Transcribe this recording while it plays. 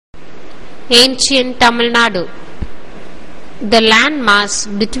Ancient Tamil Nadu. The landmass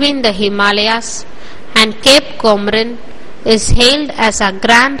between the Himalayas and Cape Comorin is hailed as a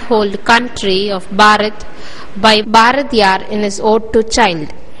grand old country of Bharat by Bharatiyar in his Ode to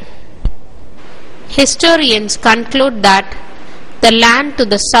Child. Historians conclude that the land to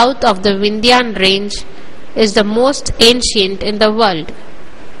the south of the Vindhyan range is the most ancient in the world.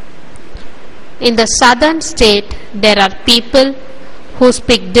 In the southern state, there are people who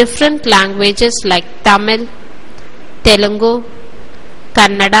speak different languages like Tamil, Telugu,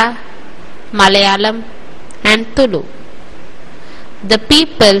 Kannada, Malayalam and Tulu. The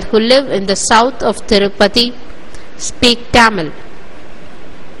people who live in the south of Tirupati speak Tamil.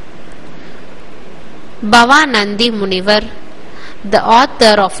 Bhavanandi Munivar, the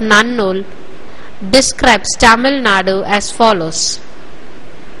author of Nannul, describes Tamil Nadu as follows.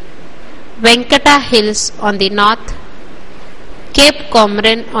 Venkata Hills on the north, Cape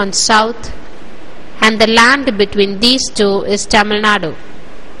Comorin on south, and the land between these two is Tamil Nadu.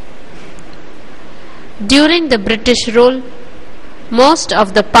 During the British rule, most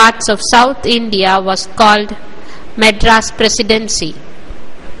of the parts of South India was called Madras Presidency.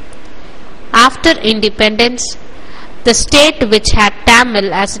 After independence, the state which had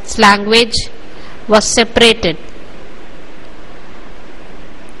Tamil as its language was separated.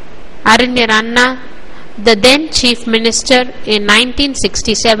 Arinyar Anna, the then Chief Minister in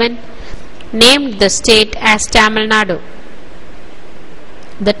 1967, named the state as Tamil Nadu.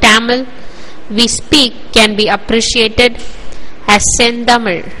 The Tamil we speak can be appreciated as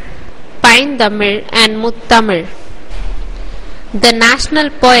Senthamil, Painthamil and Muttamil. The national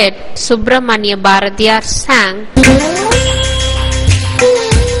poet Subramanya Bharatiyar sang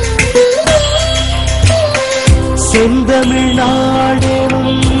Senthamil naadum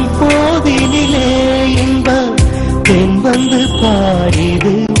podinile inba tenvandu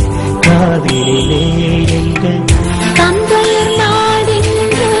paaridu kaadilile engal Tandayar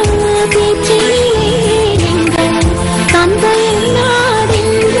naadinga peechile engal Tandayar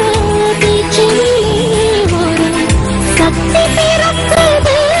naadinga peechile oru sakti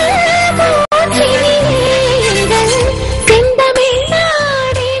pirakkadu mochile engal Senthamil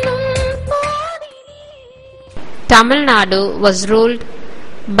naadinum podinile. Tamil Nadu was ruled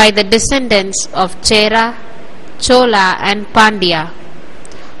by the descendants of Chera, Chola and Pandya,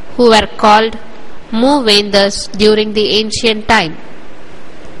 who were called Moovendars during the ancient time.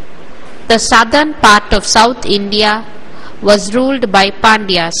 The southern part of South India was ruled by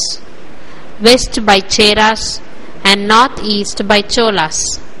Pandyas, west by Cheras and northeast by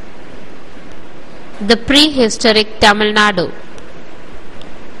Cholas. The prehistoric Tamil Nadu.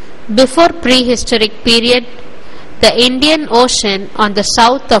 Before prehistoric period, the Indian Ocean on the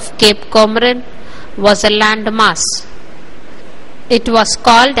south of Cape Comorin was a landmass. It was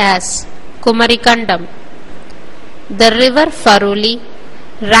called as Kumarikandam. The river Faruli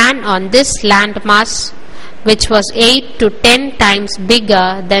ran on this landmass, which was 8 to 10 times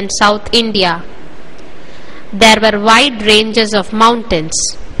bigger than South India. There were wide ranges of mountains.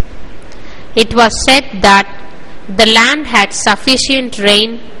 It was said that the land had sufficient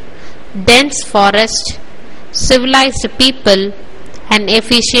rain, dense forest, civilized people and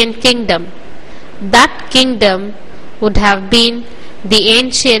efficient kingdom. That kingdom would have been the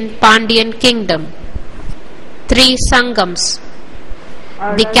ancient Pandyan kingdom. 3 Sangams.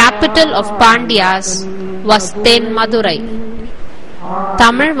 The capital of Pandyas was then Madurai.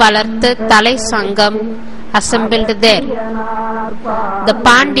 Tamil Valarthu Thalai Sangam assembled there. The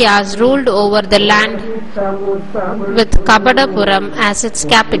Pandyas ruled over the land with Kabadapuram as its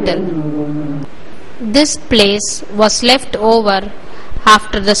capital. This place was left over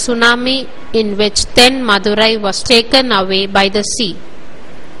after the tsunami in which then Madurai was taken away by the sea.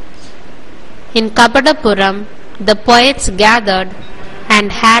 In Kabadapuram, the poets gathered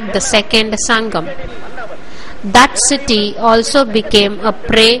and had the second Sangam. That city also became a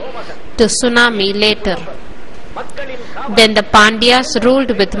prey to tsunami later. Then the Pandyas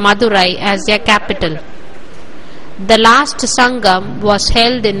ruled with Madurai as their capital. The last Sangam was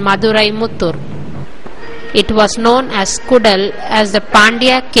held in Madurai Muttur. It was known as Kudal as the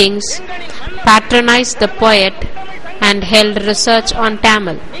Pandya kings patronized the poet and held research on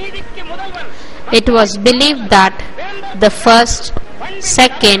Tamil. It was believed that the first,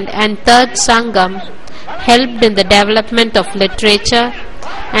 second and third Sangam helped in the development of literature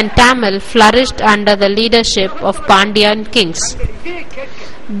and Tamil flourished under the leadership of Pandyan kings.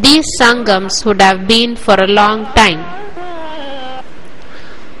 These Sangams would have been for a long time.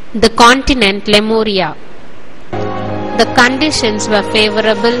 The continent Lemuria. The conditions were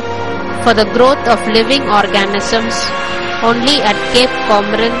favorable for the growth of living organisms only at Cape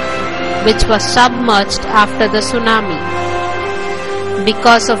Comorin which was submerged after the tsunami.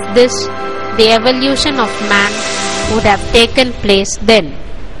 Because of this, the evolution of man would have taken place then.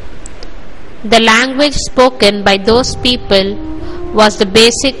 The language spoken by those people was the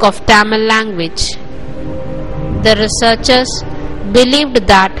basic of Tamil language. The researchers believed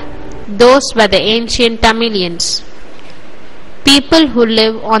that those were the ancient Tamilians. People who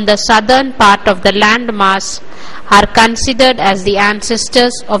live on the southern part of the landmass are considered as the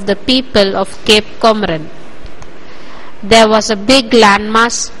ancestors of the people of Cape Comorin. There was a big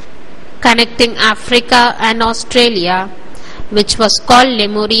landmass connecting Africa and Australia, which was called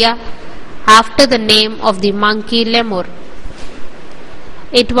Lemuria after the name of the monkey lemur.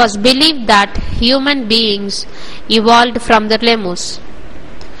 It was believed that human beings evolved from the lemurs.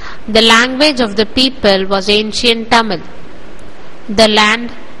 The language of the people was ancient Tamil. The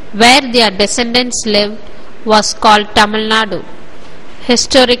land where their descendants lived was called Tamil Nadu.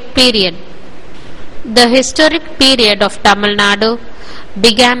 Historic period. The historic period of Tamil Nadu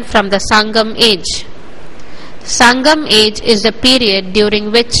began from the Sangam age. Sangam age is a period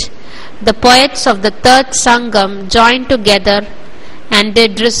during which the poets of the third Sangam joined together and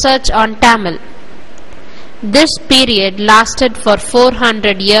did research on Tamil. This period lasted for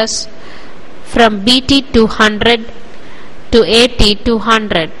 400 years, from BT 200 to AT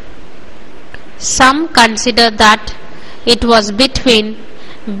 200. Some consider that it was between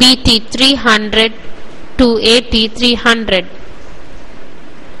BT 300 to AT 300.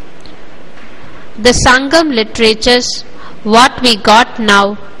 The Sangam literatures, what we got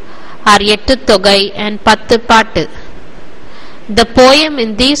now, are Ettu Thogai and Pattu Pattu. The poem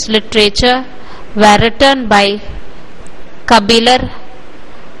in these literature were written by Kabilar,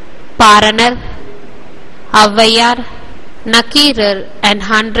 Paranar, Avvaiyar, Nakirar and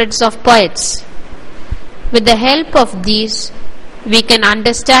hundreds of poets. With the help of these, we can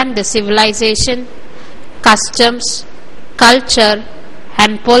understand the civilization, customs, culture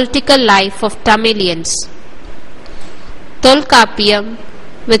and political life of Tamilians. Tolkappiyam,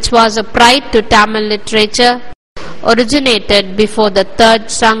 which was a pride to Tamil literature, originated before the third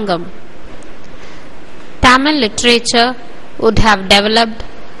Sangam. Tamil literature would have developed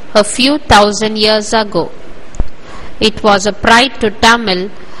a few thousand years ago. It was a pride to Tamil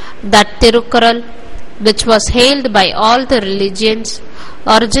that Tirukkural, which was hailed by all the religions,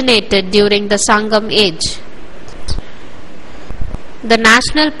 originated during the Sangam age. The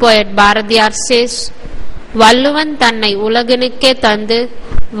national poet Bharatiyar says, Valluvan tannai ulaginukke thandu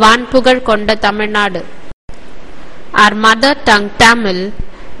vaanpugal konda Tamil Nadu. Our mother tongue Tamil,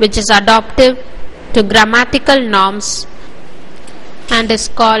 which is adaptive to grammatical norms and is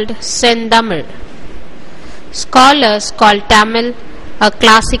called Sendamil. Scholars call Tamil a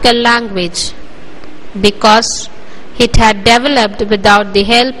classical language because it had developed without the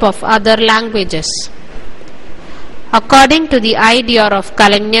help of other languages. According to the idea of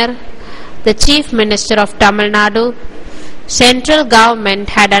Kalaignar, the Chief Minister of Tamil Nadu, central government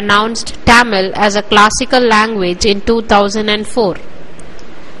had announced Tamil as a classical language in 2004.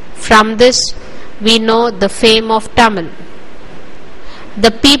 From this, we know the fame of Tamil.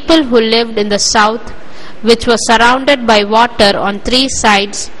 The people who lived in the south, which was surrounded by water on three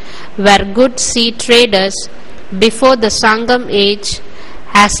sides, were good sea traders before the Sangam age,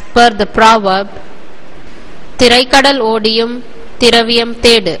 as per the proverb, Thiraikadal Odiyum Thiraviyam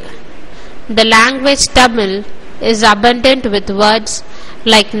Thedu. The language Tamil is abundant with words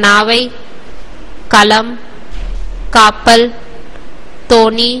like Navai, Kalam, Kapal,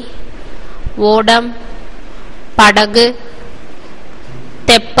 Thoni, Vodam, Padagu,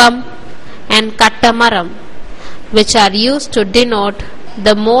 Teppam and Kattamaram, which are used to denote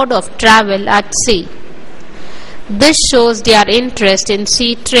the mode of travel at sea. This shows their interest in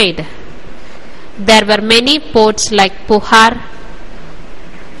sea trade. There were many ports like Puhar,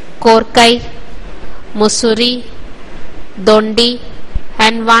 Korkai, Mussoorie, Dondi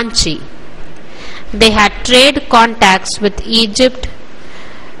and Vanchi. They had trade contacts with Egypt,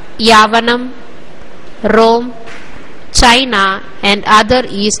 Yavanam, Rome, China and other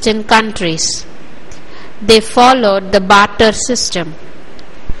eastern countries. They followed the barter system.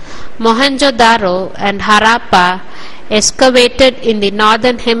 Mohenjo-daro and Harappa, excavated in the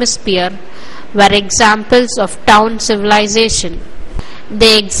northern hemisphere, were examples of town civilization.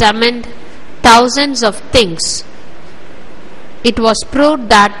 They examined thousands of things. It was proved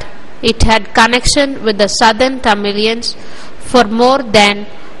that it had connection with the southern Tamilians for more than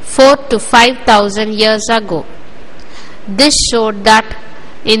 4,000 to 5,000 years ago. This showed that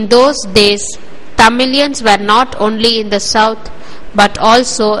in those days Tamilians were not only in the south but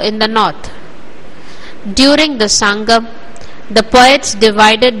also in the north. During the Sangam, The poets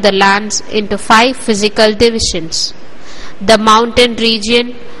divided the lands into 5 physical divisions. The mountain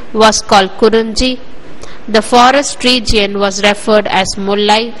region was called Kurunji, the forest region was referred as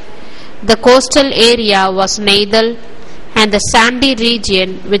Mullai, the coastal area was Neidal, and the sandy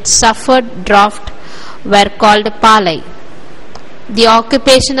region which suffered drought were called Palai. The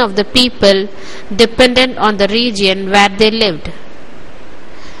occupation of the people depended on the region where they lived.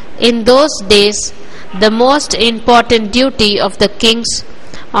 In those days, the most important duty of the kings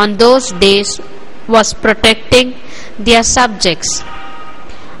on those days was protecting their subjects.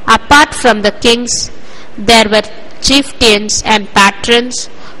 Apart from the kings, there were chieftains and patrons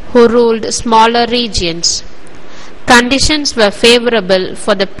who ruled smaller regions. Conditions were favorable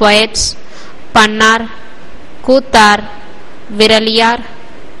for the poets, Pannar, Kutar, Viraliyar,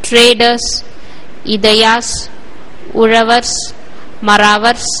 traders, Idayas, Uravars,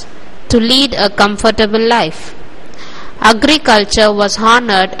 Maravars to lead a comfortable life. Agriculture was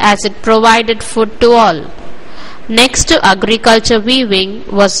honored as it provided food to all. Next to agriculture, weaving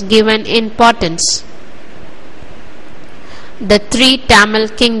was given importance. The 3 Tamil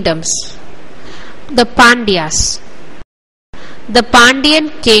kingdoms. The Pandyas. The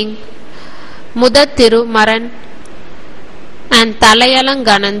Pandyan king Mudathirumaran and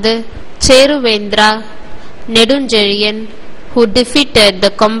Thalayalanganandu Cheruvendra Nedunjeliyan, who defeated the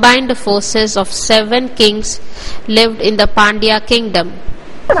combined forces of 7 kings, lived in the Pandya kingdom.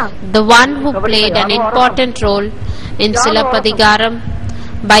 The one who played an important role in Silapadigaram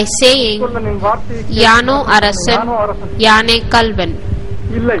by saying, Yano Arasan, Yane Kalvan,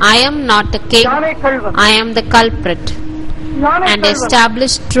 I am not a king, I am the culprit, and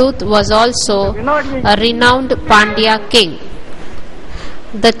established truth, was also a renowned Pandya king.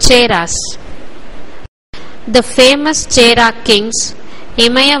 The Cheras. The famous Chera kings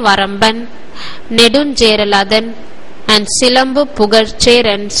Imayavaramban, Nedunjeralathan and Silambu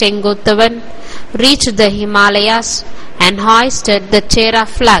Pugarcheran Senguttavan reached the Himalayas and hoisted the Chera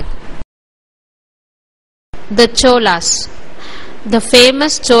flag. The Cholas. The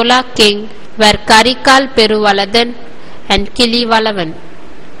famous Chola king were Karikal Peruvaladhan and Kilivalavan.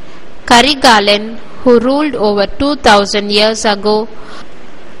 Karigalan, who ruled over 2000 years ago,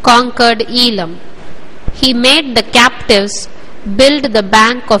 conquered Elam. He made the captives build the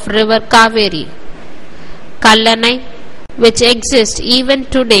bank of river Kaveri. Kallanai, which exists even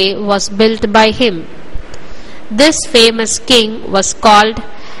today, was built by him. This famous king was called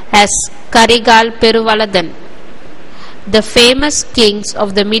as Karigal Peruvaladhan. The famous kings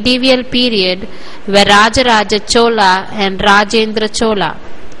of the medieval period were Rajaraja Chola and Rajendra Chola.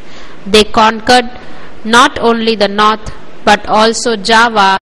 They conquered not only the north but also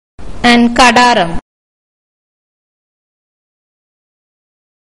Java and Kadaram.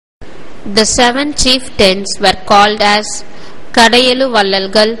 The 7 chieftains were called as Kadayelu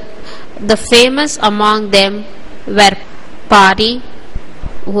Vallalgal. The famous among them were Pari,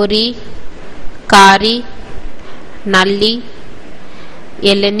 Uri, Kari, Nalli,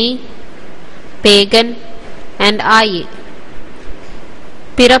 Eleni, Pagan and Ayi.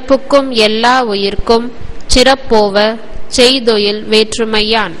 Pirapukkum Yella Uyirkum Chirapova Cheidoyil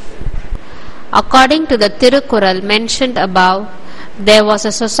Vetrumayan. According to the Tirukural mentioned above, there was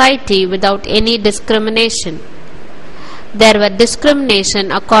a society without any discrimination. There were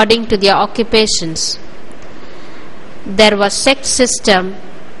discrimination according to their occupations. There was sex system,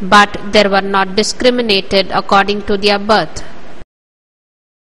 but they were not discriminated according to their birth.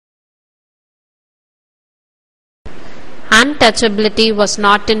 Untouchability was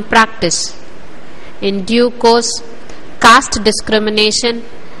not in practice. In due course, caste discrimination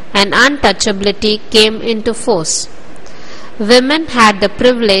and untouchability came into force. Women had the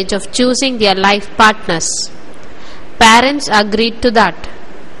privilege of choosing their life partners. Parents agreed to that.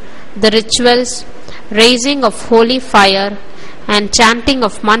 The rituals, raising of holy fire and chanting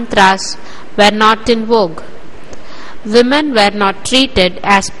of mantras were not in vogue. Women were not treated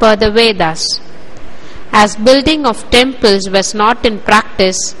as per the Vedas. As building of temples was not in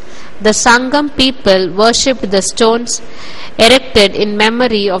practice, the Sangam people worshipped the stones erected in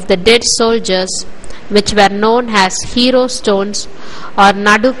memory of the dead soldiers, which were known as hero stones or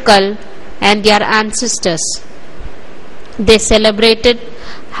Nadukal, and their ancestors. They celebrated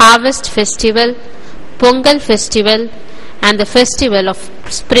harvest festival, Pongal festival and the festival of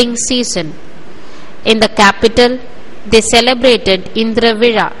spring season. In the capital, they celebrated Indra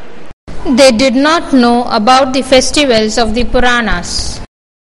Vira. They did not know about the festivals of the Puranas.